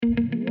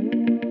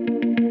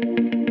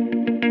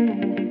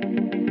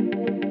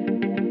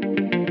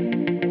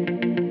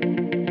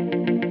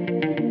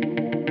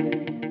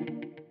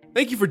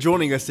Thank you for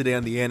joining us today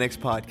on the Annex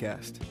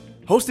Podcast,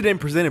 hosted and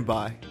presented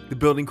by the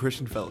Building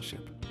Christian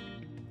Fellowship.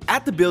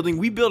 At the Building,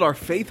 we build our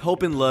faith,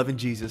 hope, and love in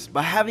Jesus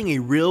by having a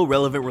real,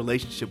 relevant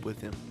relationship with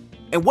Him.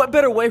 And what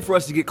better way for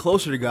us to get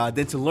closer to God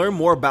than to learn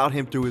more about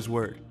Him through His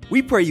Word?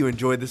 We pray you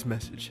enjoy this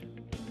message.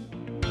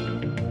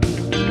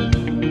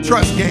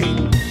 Trust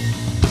game.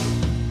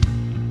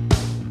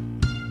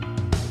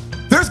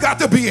 There's got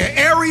to be an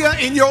area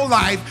in your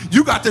life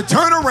you got to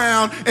turn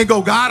around and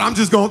go, God, I'm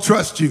just going to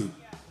trust you.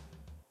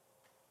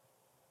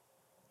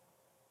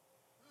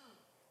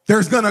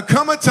 There's going to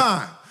come a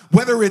time,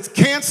 whether it's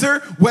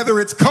cancer,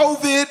 whether it's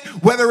COVID,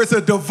 whether it's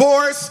a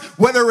divorce,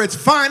 whether it's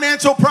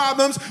financial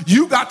problems,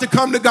 you got to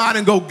come to God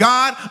and go,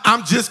 God,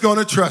 I'm just going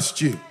to trust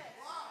you.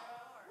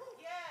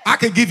 I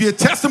can give you a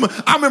testimony.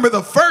 I remember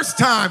the first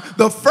time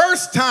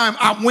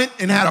I went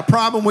and had a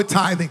problem with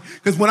tithing.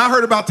 Because when I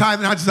heard about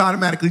tithing, I just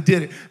automatically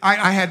did it.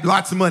 I had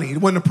lots of money. It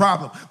wasn't a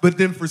problem. But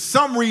then for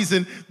some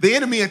reason, the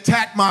enemy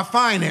attacked my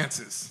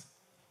finances.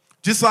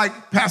 Just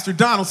like Pastor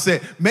Donald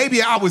said,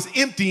 maybe I was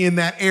empty in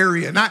that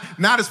area.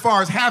 Not as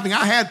far as having.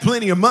 I had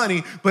plenty of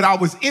money, but I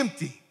was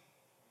empty.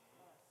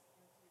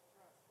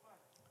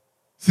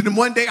 So then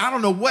one day, I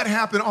don't know what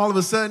happened. All of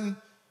a sudden,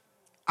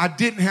 I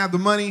didn't have the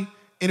money,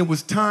 and it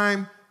was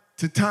time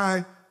to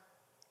tithe,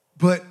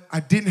 but I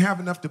didn't have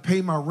enough to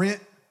pay my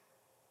rent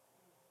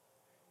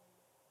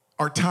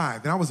or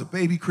tithe. And I was a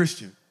baby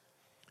Christian.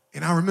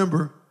 And I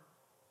remember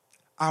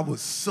I was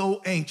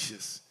so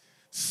anxious.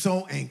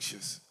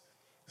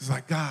 It's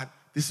like, God,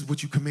 this is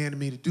what you commanded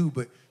me to do,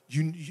 but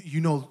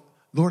you know,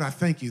 Lord, I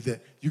thank you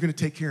that you're going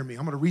to take care of me.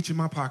 I'm going to reach in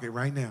my pocket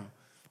right now,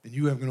 and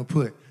you are going to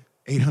put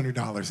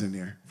 $800 in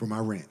there for my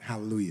rent.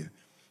 Hallelujah.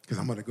 Because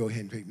I'm going to go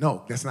ahead and pay.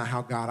 No, that's not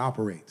how God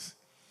operates.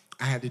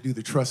 I had to do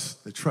the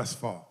trust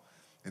fall.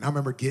 And I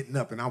remember getting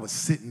up, and I was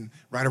sitting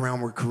right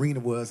around where Karina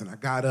was, and I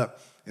got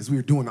up as we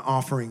were doing the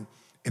offering,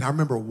 and I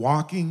remember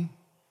walking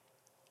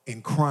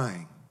and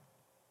crying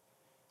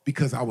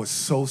because I was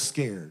so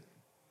scared.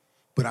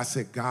 But I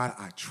said, God,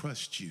 I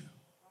trust you.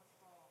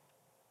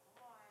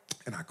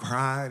 And I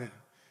cried,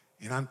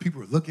 and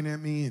people were looking at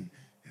me, and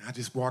I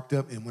just walked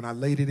up, and when I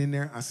laid it in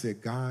there, I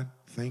said, God,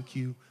 thank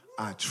you.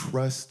 I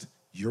trust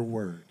your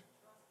word.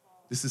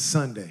 This is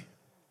Sunday.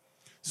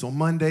 So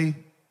Monday,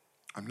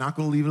 I'm not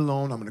going to leave it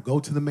alone. I'm going to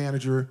go to the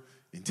manager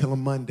and tell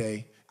him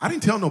Monday. I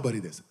didn't tell nobody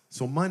this.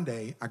 So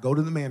Monday, I go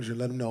to the manager and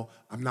let him know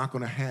I'm not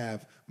going to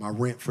have my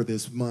rent for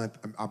this month.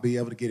 I'll be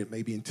able to get it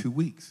maybe in 2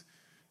 weeks.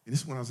 And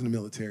this is when I was in the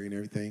military and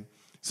everything.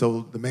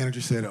 So the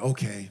manager said,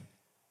 okay,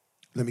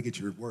 let me get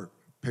your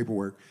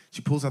paperwork.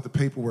 She pulls out the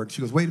paperwork. She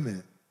goes, wait a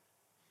minute.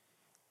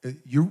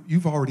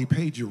 You've already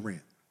paid your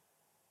rent.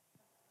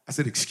 I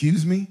said,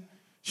 excuse me?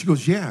 She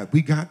goes, yeah,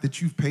 we got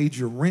that you've paid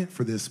your rent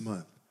for this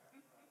month.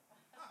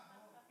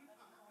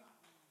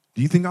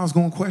 Do you think I was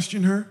going to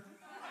question her?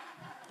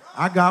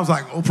 I was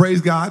like, oh,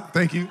 praise God.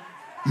 Thank you.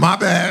 My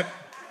bad.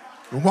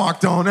 And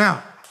walked on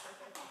out.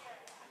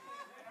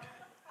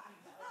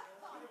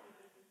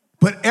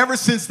 But ever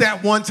since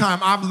that one time,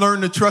 I've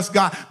learned to trust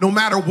God. No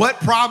matter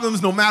what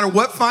problems, no matter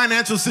what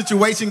financial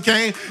situation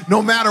came,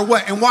 no matter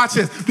what. And watch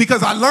this.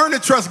 Because I learned to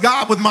trust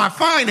God with my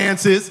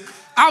finances,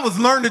 I was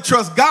learned to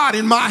trust God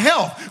in my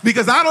health.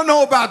 Because I don't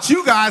know about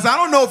you guys. I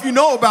don't know if you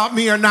know about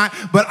me or not.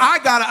 But I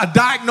got a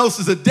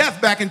diagnosis of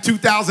death back in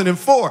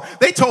 2004.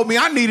 They told me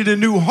I needed a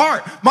new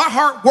heart. My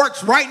heart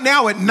works right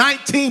now at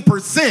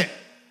 19%.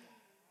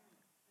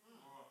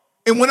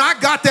 And when I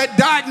got that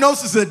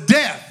diagnosis of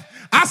death,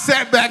 I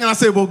sat back and I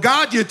said, well,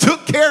 God, you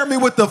took care of me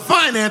with the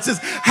finances.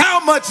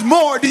 How much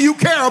more do you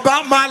care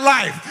about my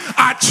life?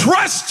 I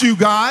trust you,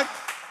 God.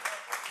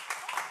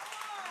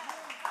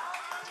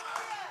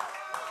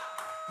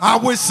 I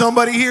wish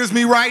somebody hears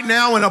me right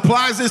now and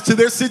applies this to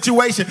their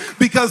situation,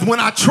 because when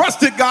I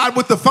trusted God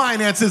with the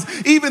finances,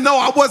 even though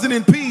I wasn't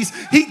in peace,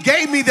 He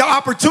gave me the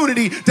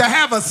opportunity to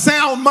have a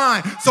sound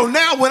mind. So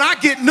now when I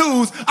get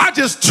news, I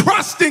just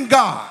trust in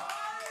God.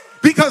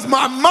 Because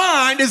my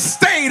mind is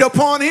stayed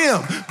upon Him,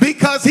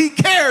 because He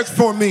cares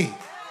for me.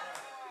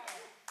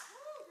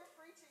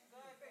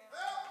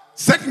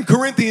 2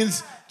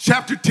 Corinthians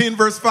chapter 10,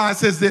 verse 5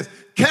 says this,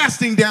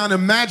 casting down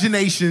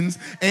imaginations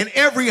and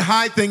every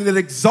high thing that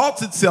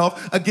exalts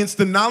itself against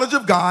the knowledge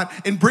of God,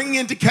 and bringing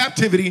into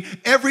captivity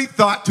every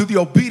thought to the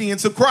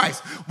obedience of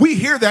Christ. We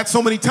hear that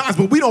so many times,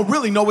 but we don't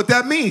really know what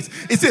that means.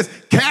 It says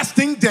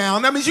casting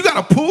down. That means you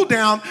got to pull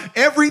down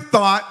every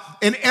thought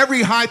and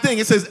every high thing.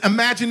 It says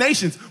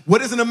imaginations.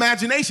 What is an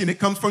imagination? It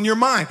comes from your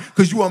mind,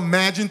 because you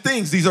imagine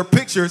things. These are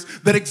pictures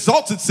that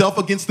exalts itself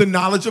against the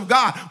knowledge of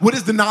God. What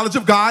is the knowledge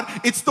of God?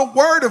 It's the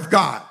word of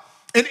God.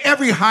 And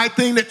every high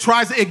thing that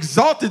tries to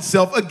exalt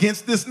itself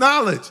against this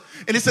knowledge.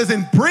 And it says,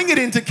 and bring it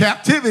into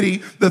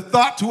captivity, the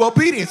thought to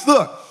obedience.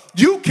 Look,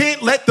 you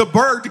can't let the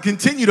bird to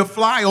continue to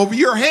fly over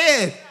your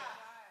head.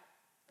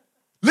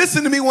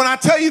 Listen to me when I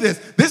tell you this.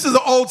 This is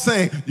an old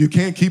saying. You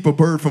can't keep a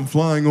bird from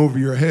flying over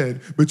your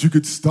head, but you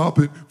could stop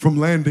it from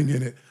landing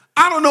in it.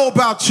 I don't know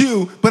about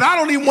you, but I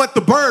don't even want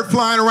the bird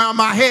flying around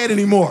my head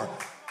anymore.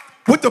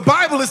 What the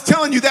Bible is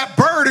telling you, that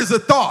bird is a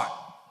thought.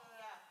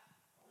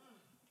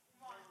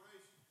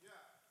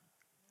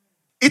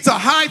 It's a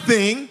high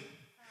thing,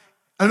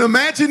 an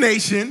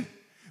imagination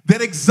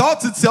that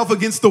exalts itself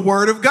against the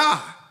word of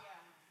God,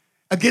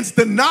 against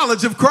the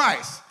knowledge of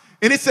Christ.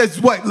 And it says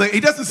what?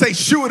 It doesn't say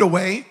shoo it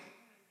away.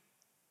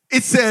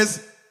 It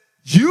says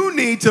you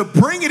need to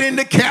bring it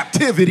into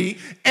captivity,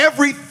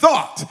 every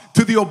thought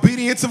to the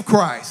obedience of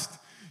Christ.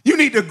 You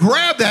need to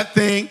grab that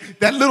thing,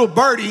 that little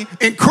birdie,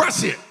 and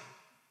crush it.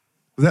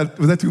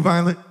 Was that too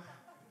violent?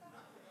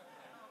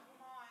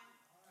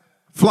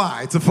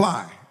 Fly, it's a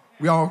fly.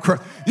 We all crush.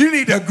 You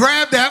need to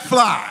grab that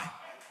fly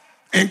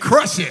and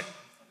crush it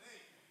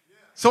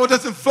so it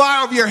doesn't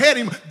fly over your head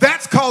anymore.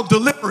 That's called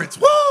deliverance.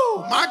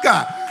 Woo, my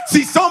God.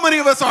 See, so many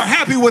of us are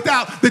happy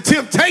without the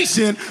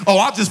temptation. Oh,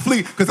 I'll just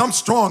flee because I'm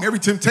strong, every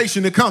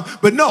temptation that comes.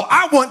 But no,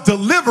 I want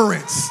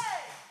deliverance.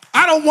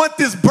 I don't want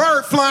this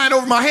bird flying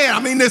over my head. I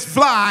mean, this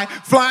fly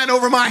flying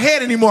over my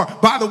head anymore.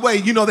 By the way,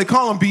 you know, they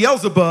call him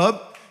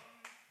Beelzebub.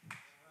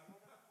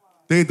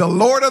 They're the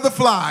Lord of the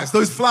flies.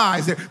 Those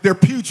flies, they're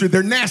putrid,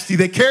 they're nasty,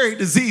 they carry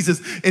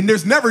diseases, and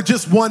there's never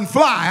just one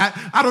fly.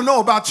 I don't know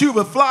about you,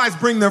 but flies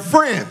bring their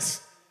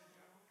friends.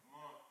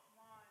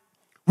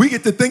 We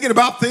get to thinking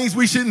about things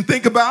we shouldn't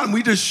think about, and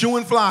we just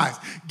shooing flies.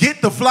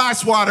 Get the fly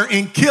swatter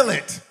and kill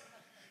it.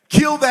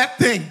 Kill that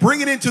thing.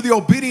 Bring it into the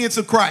obedience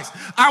of Christ.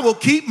 I will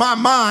keep my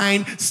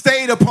mind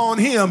stayed upon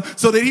him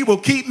so that he will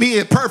keep me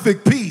at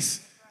perfect peace.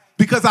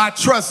 Because I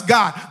trust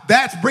God.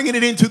 That's bringing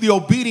it into the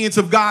obedience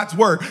of God's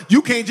word.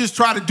 You can't just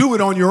try to do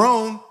it on your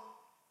own.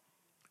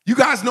 You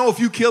guys know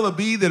if you kill a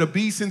bee, that a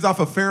bee sends off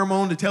a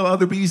pheromone to tell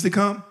other bees to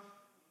come?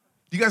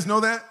 You guys know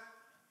that?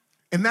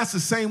 And that's the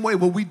same way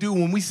what we do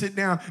when we sit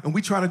down and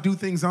we try to do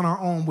things on our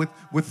own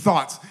with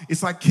thoughts.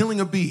 It's like killing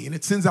a bee, and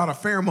it sends out a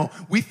pheromone.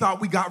 We thought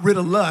we got rid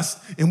of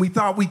lust, and we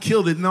thought we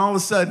killed it, and all of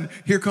a sudden,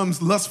 here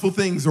comes lustful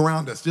things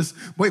around us. Just,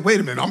 wait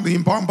a minute, I'm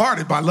being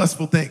bombarded by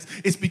lustful things.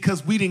 It's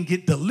because we didn't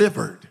get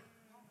delivered.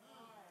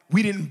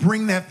 We didn't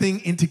bring that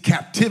thing into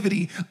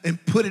captivity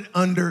and put it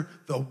under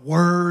the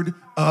word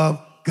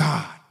of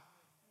God.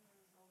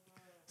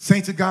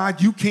 Saints of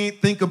God, you can't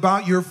think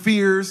about your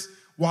fears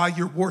while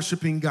you're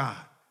worshiping God.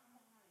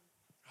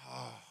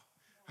 Oh,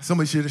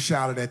 somebody should have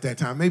shouted at that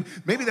time.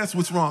 Maybe that's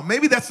what's wrong.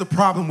 Maybe that's the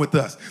problem with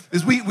us,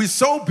 is we're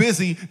so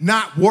busy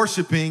not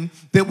worshiping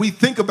that we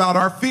think about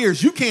our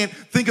fears. You can't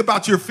think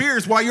about your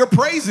fears while you're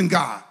praising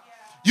God.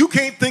 You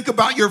can't think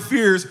about your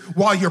fears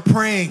while you're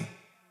praying.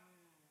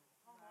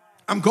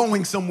 I'm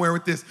going somewhere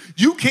with this.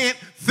 You can't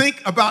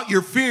think about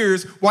your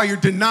fears while you're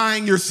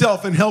denying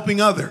yourself and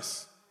helping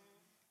others.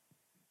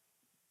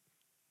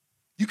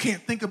 You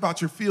can't think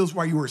about your fears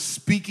while you are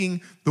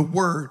speaking the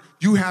word.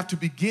 You have to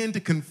begin to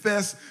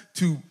confess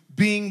to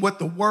being what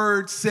the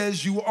word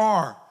says you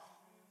are.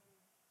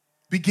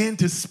 Begin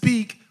to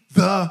speak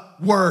the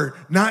word,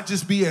 not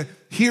just be a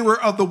hearer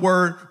of the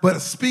word, but a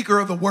speaker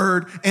of the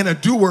word and a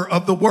doer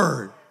of the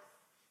word.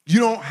 You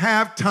don't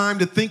have time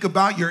to think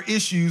about your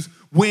issues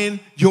when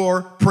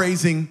you're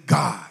praising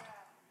God.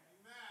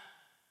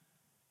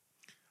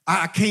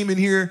 I came in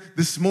here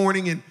this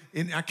morning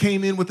and I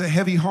came in with a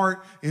heavy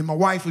heart, and my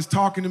wife was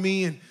talking to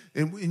me, and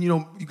you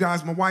know, you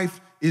guys, my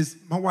wife is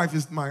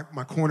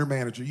my corner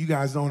manager. You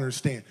guys don't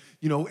understand.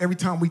 You know, every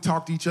time we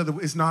talk to each other,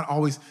 it's not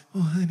always,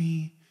 oh,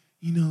 honey,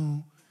 you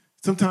know.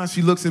 Sometimes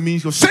she looks at me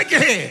and she goes, shake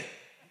your head.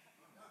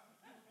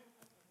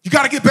 You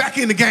got to get back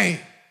in the game.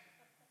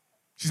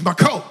 She's my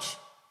coach.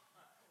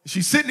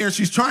 She's sitting there,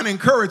 she's trying to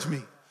encourage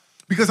me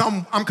because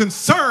I'm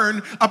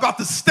concerned about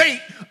the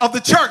state of the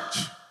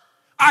church.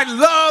 I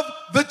love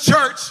the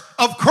church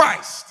of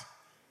Christ.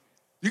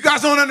 You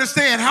guys don't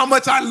understand how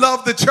much I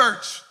love the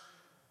church.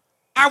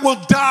 I will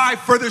die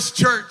for this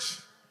church.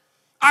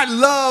 I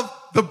love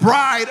the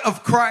bride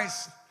of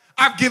Christ.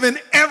 I've given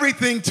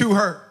everything to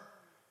her.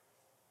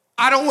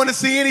 I don't want to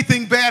see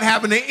anything bad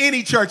happen to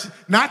any church,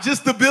 not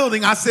just the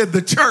building. I said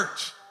the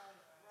church.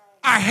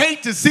 I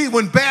hate to see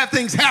when bad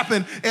things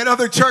happen at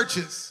other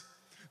churches.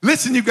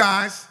 Listen, you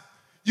guys,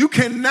 you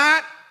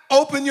cannot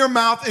open your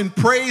mouth and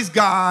praise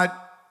God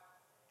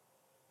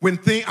when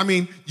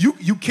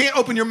you can't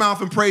open your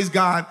mouth and praise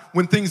God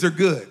when things are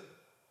good.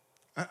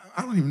 I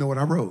don't even know what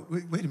I wrote.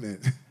 Wait a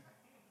minute.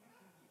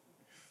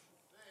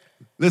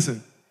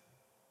 Listen,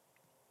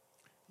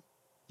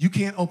 you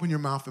can't open your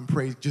mouth and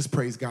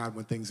praise God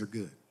when things are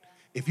good.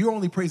 If you're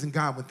only praising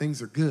God when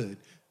things are good,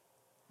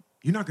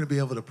 you're not going to be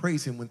able to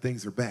praise him when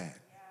things are bad.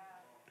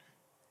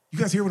 You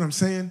guys hear what I'm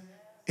saying?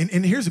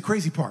 And here's the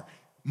crazy part.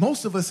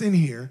 Most of us in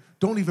here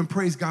don't even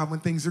praise God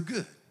when things are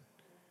good.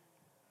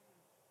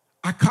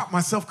 I caught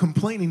myself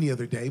complaining the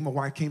other day. My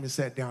wife came and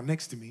sat down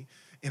next to me,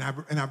 and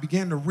I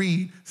began to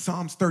read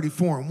Psalms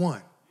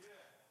 34:1.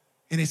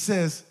 And it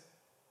says,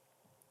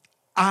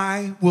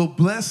 I will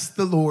bless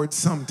the Lord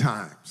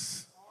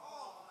sometimes.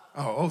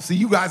 Oh, see,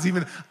 you guys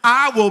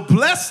I will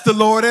bless the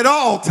Lord at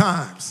all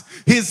times.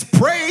 His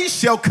praise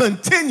shall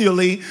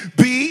continually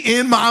be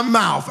in my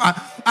mouth. I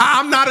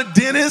I'm not a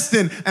dentist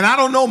and I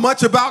don't know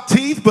much about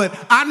teeth, but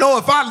I know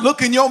if I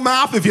look in your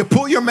mouth, if you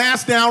pull your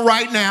mask down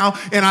right now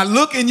and I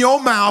look in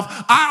your mouth,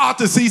 I ought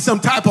to see some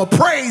type of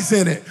praise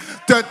in it.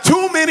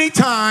 Too many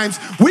times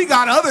we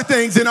got other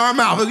things in our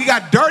mouth. We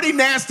got dirty,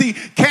 nasty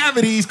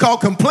cavities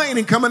called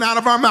complaining coming out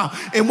of our mouth.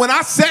 And when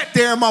I sat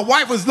there, my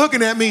wife was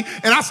looking at me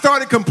and I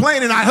started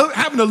complaining. I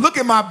happened to look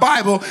at my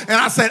Bible and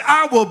I said,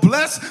 I will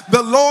bless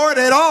the Lord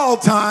at all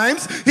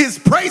times. His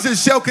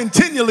praises shall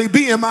continually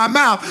be in my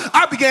mouth.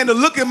 I began to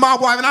look at my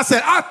wife and I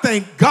said, I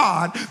thank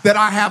God that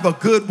I have a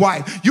good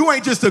wife. You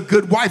ain't just a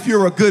good wife,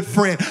 you're a good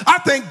friend. I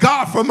thank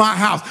God for my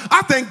house.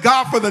 I thank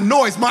God for the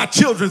noise my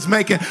children's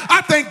making.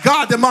 I thank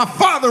God that my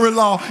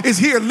father-in-law is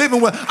here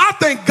living with. I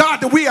thank God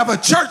that we have a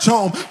church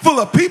home full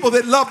of people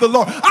that love the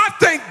Lord. I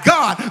thank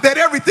God that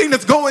everything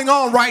that's going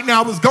on right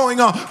now is going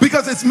on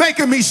because it's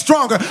making me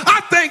stronger.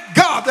 I thank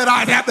God that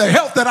I have the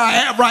health that I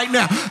have right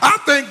now. I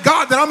thank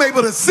God that I'm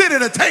able to sit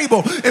at a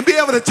table and be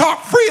able to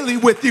talk freely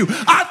with you.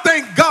 I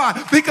thank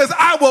God because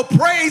I will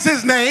praise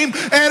his name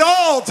at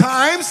all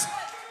times.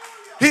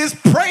 His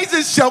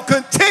praises shall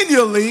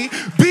continually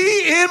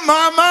be in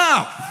my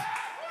mouth.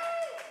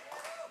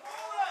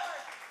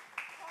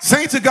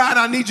 Saints of God,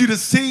 I need you to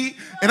see,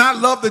 and I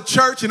love the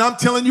church, and I'm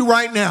telling you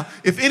right now,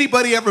 if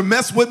anybody ever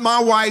mess with my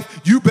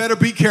wife, you better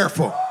be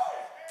careful.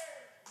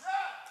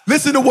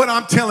 Listen to what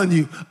I'm telling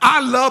you.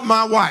 I love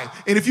my wife,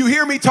 and if you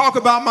hear me talk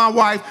about my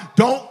wife,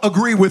 don't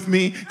agree with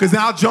me because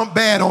I'll jump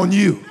bad on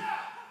you.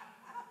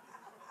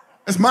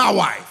 That's my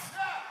wife.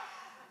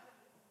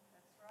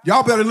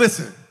 Y'all better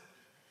listen.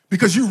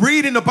 Because you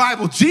read in the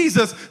Bible,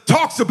 Jesus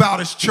talks about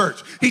his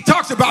church. He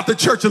talks about the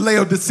church of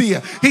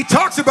Laodicea. He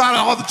talks about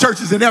all the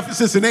churches in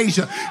Ephesus and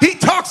Asia. He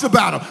talks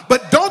about them.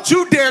 But don't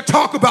you dare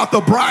talk about the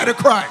bride of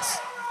Christ.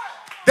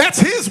 That's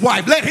his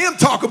wife. Let him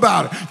talk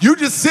about it. You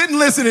just sit and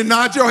listen and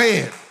nod your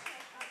head.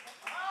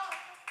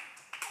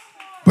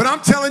 But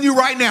I'm telling you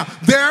right now,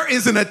 there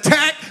is an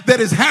attack that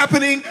is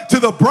happening to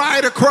the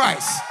bride of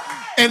Christ.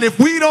 And if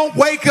we don't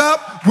wake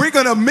up, we're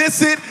going to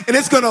miss it, and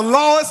it's going to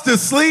lull us to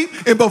sleep.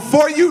 And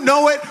before you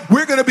know it,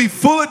 we're going to be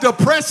full of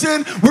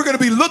depression. We're going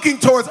to be looking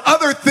towards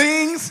other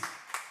things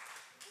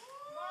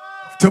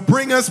to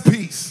bring us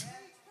peace.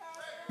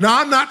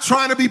 Now, I'm not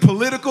trying to be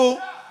political,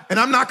 and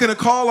I'm not going to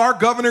call our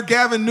governor,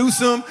 Gavin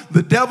Newsom,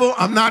 the devil.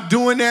 I'm not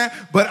doing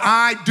that. But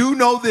I do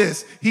know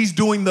this. He's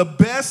doing the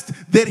best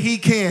that he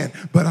can.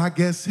 But I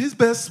guess his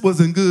best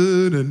wasn't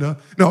good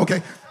enough. No,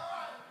 okay.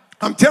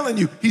 I'm telling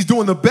you, he's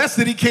doing the best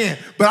that he can.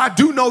 But I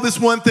do know this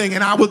one thing,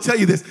 and I will tell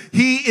you this.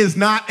 He is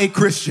not a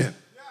Christian.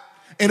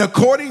 And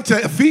according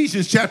to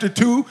Ephesians chapter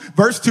 2,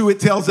 verse 2,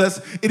 it tells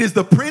us, it is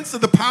the prince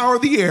of the power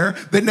of the air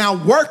that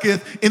now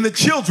worketh in the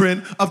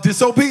children of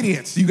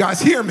disobedience. You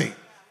guys hear me?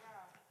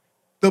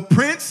 The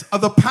prince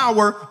of the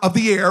power of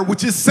the air,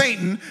 which is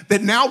Satan,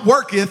 that now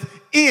worketh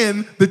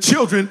in the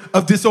children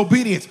of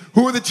disobedience.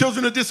 Who are the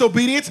children of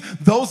disobedience?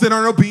 Those that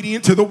aren't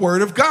obedient to the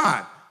word of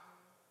God.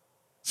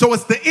 So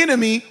it's the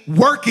enemy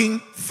working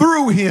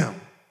through him.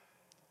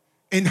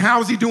 And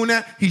how is he doing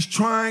that? He's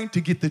trying to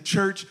get the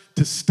church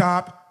to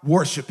stop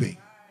worshiping.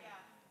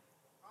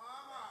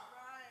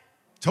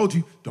 Told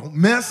you, don't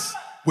mess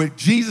with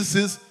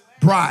Jesus's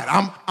bride.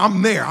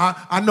 I'm there.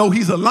 I know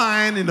he's a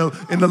lion, and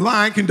the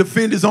lion can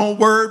defend his own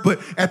word, but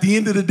at the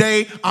end of the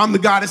day, I'm the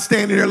guy that's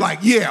standing there like,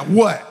 yeah,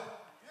 what?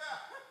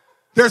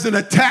 There's an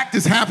attack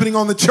that's happening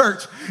on the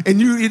church,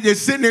 and you're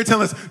sitting there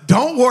telling us,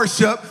 don't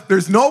worship.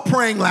 There's no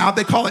praying loud.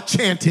 They call it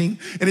chanting,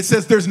 and it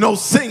says there's no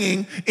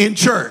singing in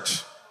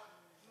church.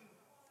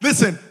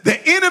 Listen, the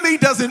enemy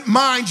doesn't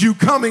mind you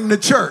coming to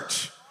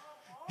church.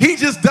 He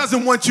just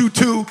doesn't want you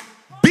to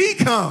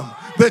become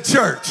the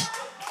church.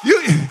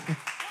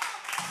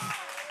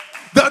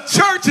 The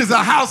church is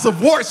a house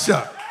of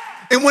worship.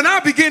 And when I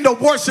begin to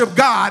worship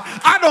God,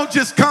 I don't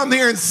just come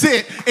here and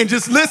sit and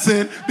just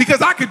listen,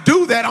 because I could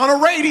do that on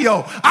a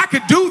radio. I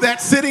could do that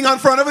sitting in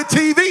front of a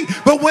TV.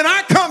 But when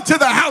I come to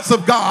the house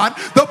of God,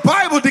 the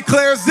Bible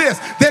declares this,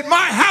 that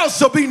my house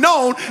shall be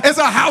known as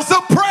a house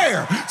of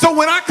prayer. So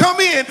when I come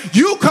in,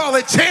 you call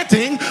it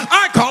chanting,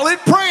 I call it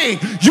praying.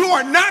 You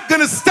are not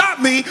going to stop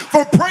me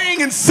from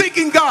praying and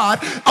seeking God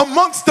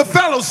amongst the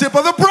fellowship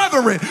of the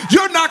brethren.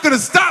 You're not going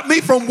to stop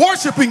me from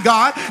worshiping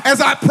God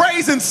as I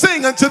praise and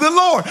sing unto the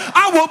Lord.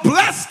 I will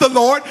bless the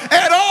Lord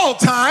at all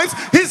times.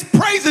 His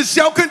praises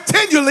shall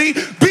continually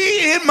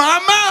be in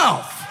my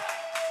mouth.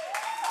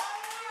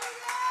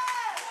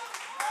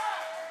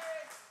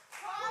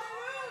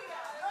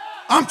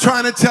 I'm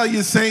trying to tell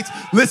you, saints,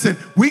 listen,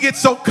 we get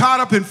so caught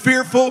up and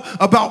fearful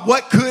about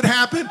what could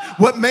happen,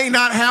 what may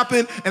not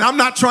happen, and I'm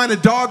not trying to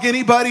dog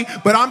anybody,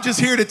 but I'm just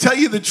here to tell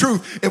you the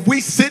truth. If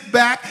we sit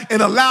back and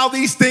allow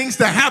these things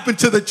to happen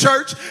to the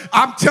church,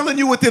 I'm telling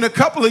you, within a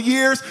couple of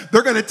years,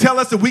 they're going to tell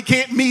us that we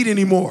can't meet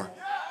anymore.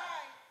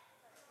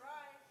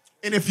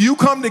 And if you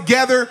come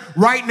together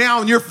right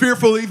now and you're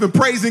fearful of even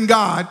praising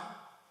God,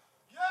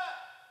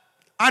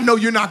 I know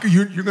you're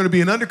going to be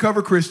an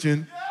undercover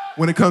Christian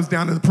when it comes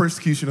down to the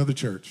persecution of the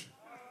church.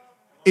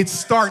 It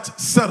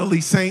starts subtly,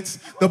 saints.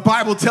 The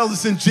Bible tells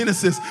us in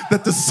Genesis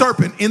that the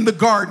serpent in the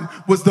garden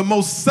was the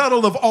most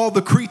subtle of all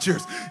the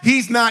creatures.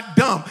 He's not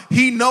dumb.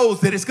 He knows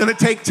that it's going to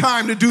take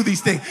time to do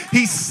these things.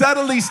 He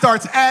subtly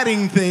starts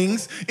adding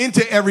things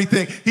into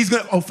everything. He's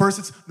going to, first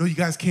it's, no, you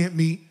guys can't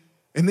meet.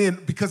 And then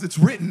because it's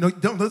written, no,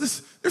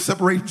 there's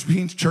separation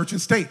between church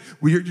and state.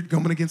 We're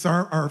going against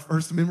our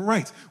First Amendment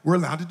rights. We're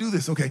allowed to do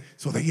this. Okay,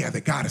 so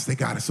they got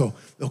us. So,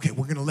 okay,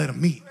 we're going to let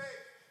them meet.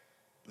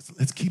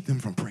 Let's keep them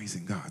from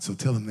praising God. So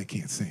tell them they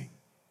can't sing.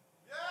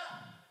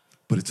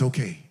 But it's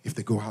okay if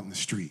they go out in the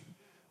street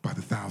by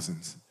the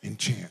thousands and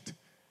chant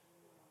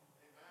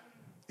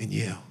and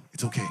yell.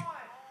 It's okay.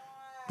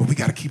 But we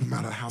got to keep them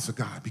out of the house of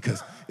God,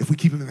 because if we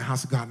keep them in the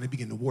house of God and they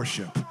begin to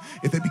worship,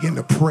 if they begin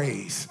to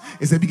praise,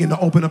 as they begin to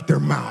open up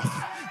their mouth,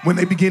 when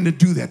they begin to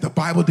do that, the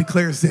Bible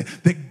declares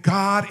that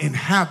God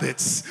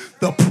inhabits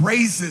the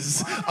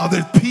praises of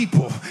the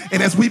people.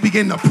 And as we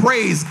begin to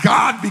praise,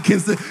 God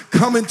begins to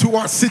come into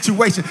our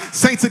situation.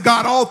 Saints of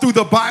God, all through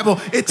the Bible,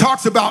 it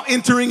talks about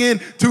entering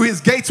into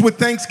his gates with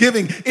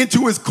thanksgiving,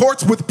 into his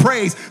courts with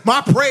praise.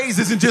 My praise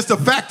isn't just a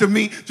fact of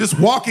me just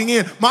walking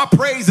in. My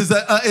praise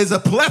is a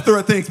plethora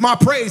of things. My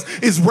praise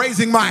is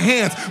raising my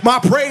hands. My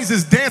praise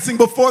is dancing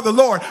before the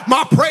Lord.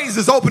 My praise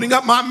is opening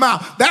up my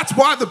mouth. That's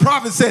why the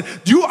prophet said,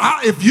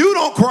 if you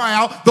don't cry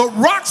out, the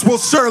rocks will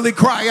surely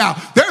cry out.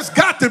 There's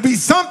got to be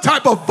some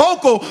type of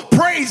vocal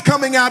praise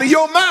coming out of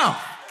your mouth.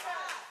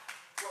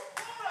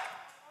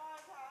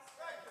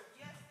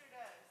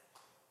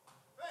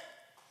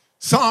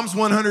 Psalms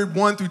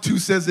 101-2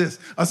 says this,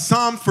 a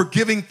psalm for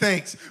giving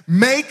thanks.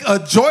 Make a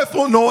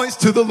joyful noise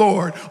to the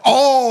Lord,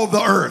 all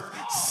the earth.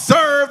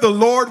 Serve the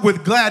Lord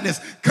with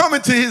gladness. Come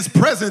into his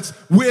presence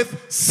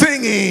with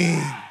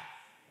singing.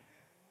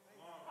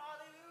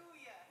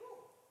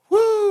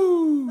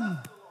 Woo!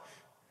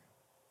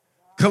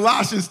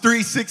 Colossians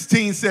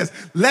 3:16 says,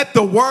 let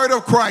the word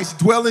of Christ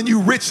dwell in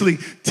you richly,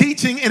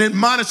 teaching and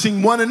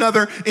admonishing one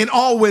another in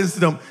all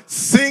wisdom,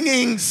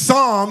 singing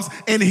psalms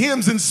and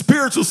hymns and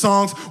spiritual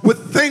songs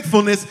with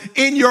thankfulness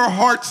in your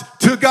hearts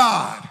to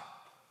God.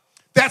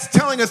 That's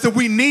telling us that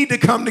we need to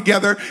come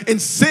together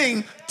and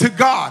sing to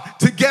God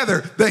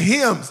together, the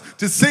hymns,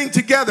 to sing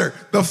together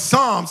the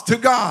psalms to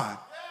God.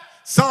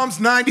 Psalms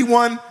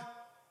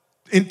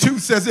 91:2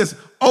 says this,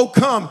 oh,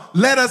 come,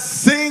 let us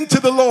sing to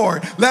the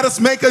Lord. Let us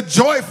make a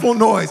joyful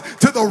noise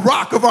to the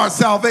rock of our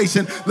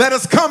salvation. Let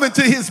us come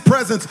into his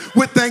presence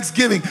with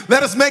thanksgiving.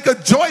 Let us make a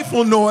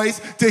joyful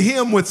noise to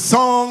him with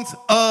songs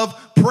of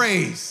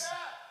praise.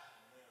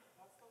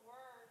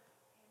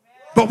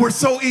 But we're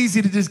so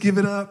easy to just give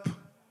it up.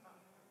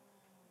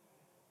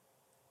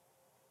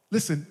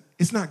 Listen,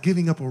 it's not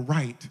giving up a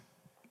right.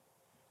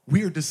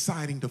 We are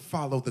deciding to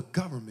follow the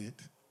government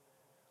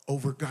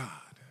over God.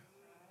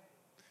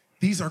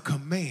 These are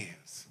commands.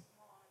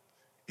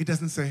 It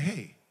doesn't say,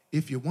 hey,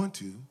 if you want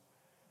to.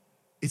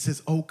 It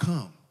says, oh,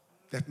 come.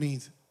 That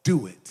means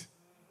do it.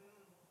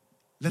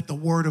 Let the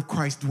word of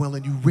Christ dwell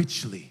in you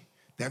richly.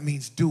 That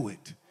means do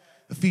it.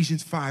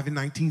 Ephesians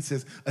 5:19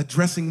 says,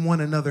 addressing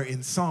one another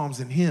in psalms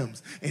and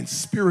hymns and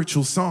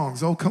spiritual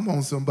songs. Oh, come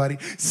on, somebody.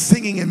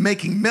 Singing and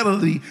making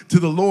melody to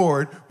the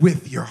Lord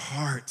with your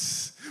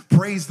hearts.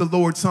 Praise the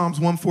Lord, Psalms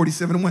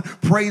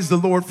 147:1. Praise the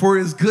Lord, for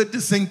it is good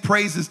to sing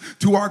praises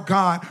to our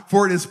God,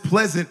 for it is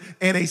pleasant,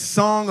 and a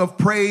song of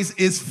praise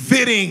is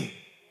fitting.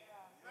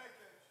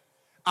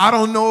 I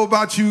don't know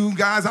about you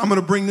guys. I'm going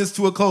to bring this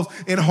to a close,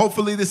 and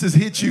hopefully this has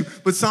hit you.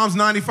 But Psalms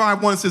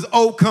 95:1 says,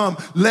 oh, come,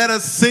 let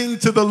us sing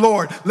to the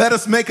Lord. Let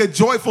us make a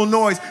joyful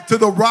noise to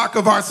the rock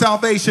of our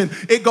salvation.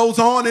 It goes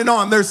on and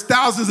on. There's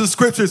thousands of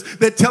scriptures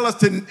that tell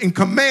us and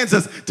commands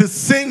us to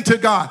sing to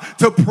God,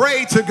 to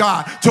pray to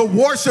God, to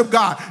worship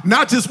God,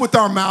 not just with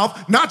our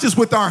mouth, not just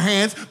with our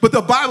hands, but the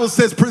Bible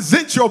says,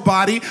 present your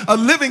body a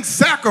living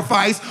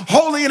sacrifice,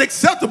 holy and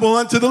acceptable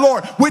unto the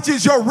Lord, which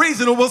is your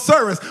reasonable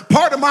service.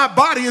 Part of my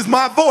body is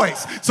my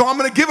voice. So I'm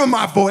going to give him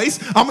my voice.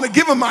 I'm going to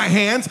give him my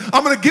hands.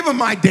 I'm going to give him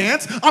my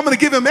dance. I'm going to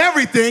give him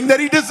everything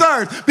that he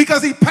deserves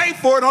because he paid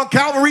for it on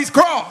Calvary's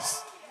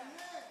cross.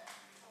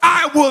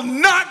 I will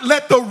not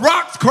let the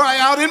rocks cry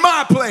out in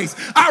my place.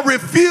 I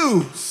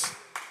refuse.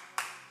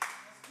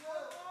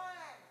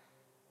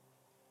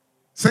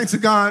 Saints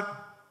of God,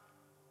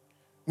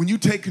 when you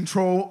take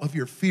control of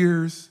your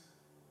fears,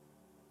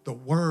 the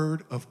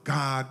word of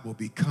God will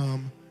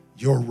become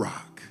your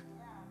rock.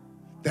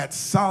 That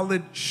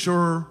solid,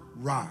 sure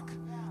rock,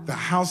 the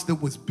house that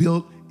was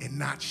built and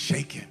not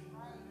shaken.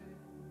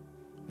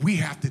 We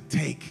have to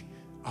take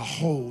a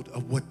hold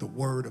of what the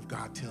word of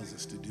God tells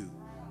us to do.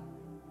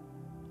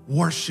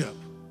 Worship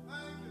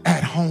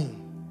at home.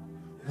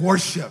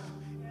 Worship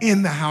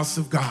in the house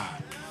of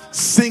God.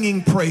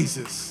 Singing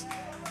praises.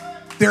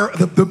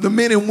 The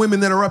men and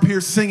women that are up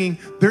here singing,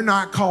 they're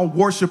not called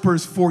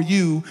worshipers for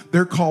you.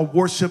 They're called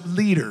worship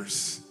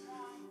leaders.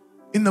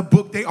 In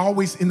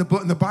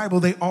the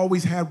Bible, they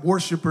always had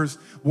worshipers,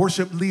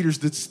 worship leaders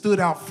that stood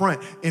out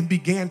front and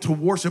began to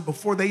worship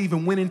before they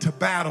even went into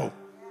battle.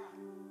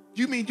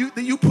 You mean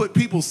you put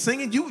people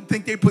singing? You would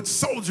think they put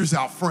soldiers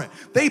out front.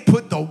 They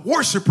put the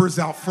worshipers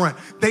out front.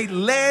 They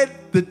led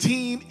the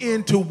team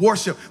into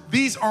worship.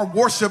 These are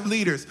worship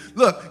leaders.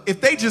 Look, if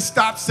they just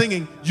stop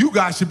singing, you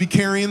guys should be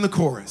carrying the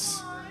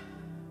chorus.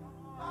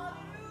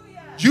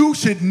 You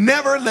should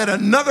never let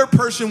another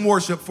person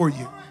worship for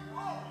you.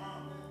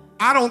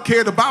 I don't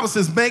care. The Bible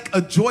says make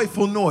a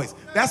joyful noise.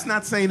 That's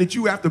not saying that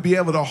you have to be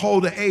able to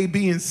hold an A,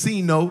 B, and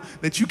C note,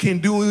 that you can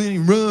do any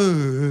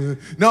run.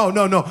 No.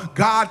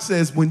 God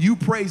says when you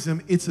praise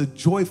him, it's a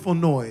joyful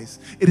noise.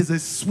 It is a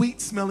sweet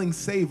smelling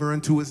savor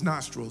into his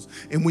nostrils.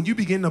 And when you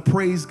begin to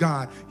praise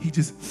God, he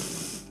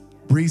just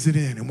breathes it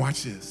in. And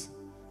watch this.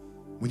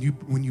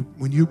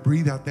 When you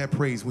breathe out that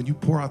praise, when you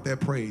pour out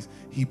that praise,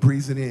 he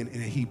breathes it in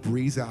and he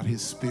breathes out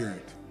his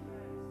spirit.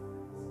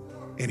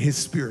 And his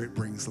spirit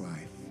brings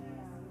life.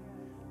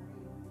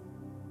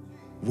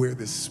 Where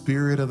the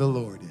Spirit of the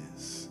Lord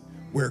is,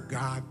 where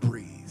God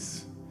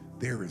breathes,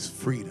 there is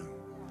freedom.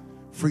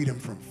 Freedom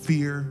from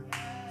fear,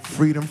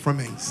 freedom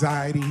from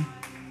anxiety,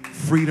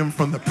 freedom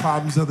from the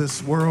problems of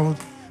this world.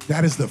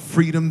 That is the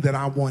freedom that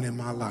I want in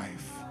my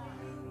life.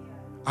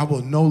 I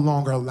will no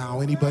longer allow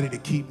anybody to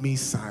keep me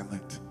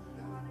silent.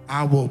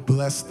 I will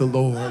bless the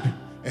Lord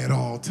at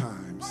all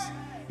times.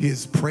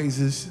 His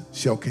praises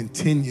shall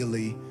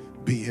continually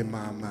be in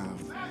my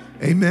mouth.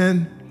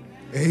 Amen.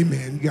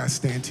 Amen. You got to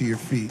stand to your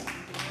feet.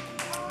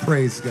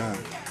 Praise God.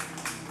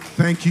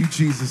 Thank you,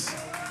 Jesus.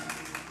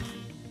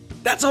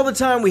 That's all the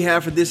time we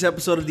have for this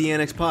episode of the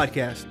Annex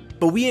Podcast.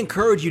 But we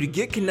encourage you to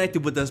get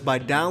connected with us by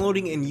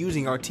downloading and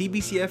using our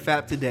TBCF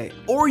app today.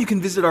 Or you can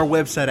visit our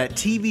website at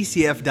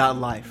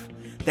tbcf.life.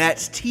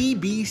 That's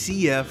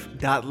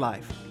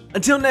tbcf.life.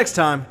 Until next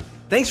time,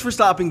 thanks for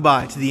stopping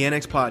by to the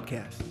Annex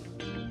Podcast.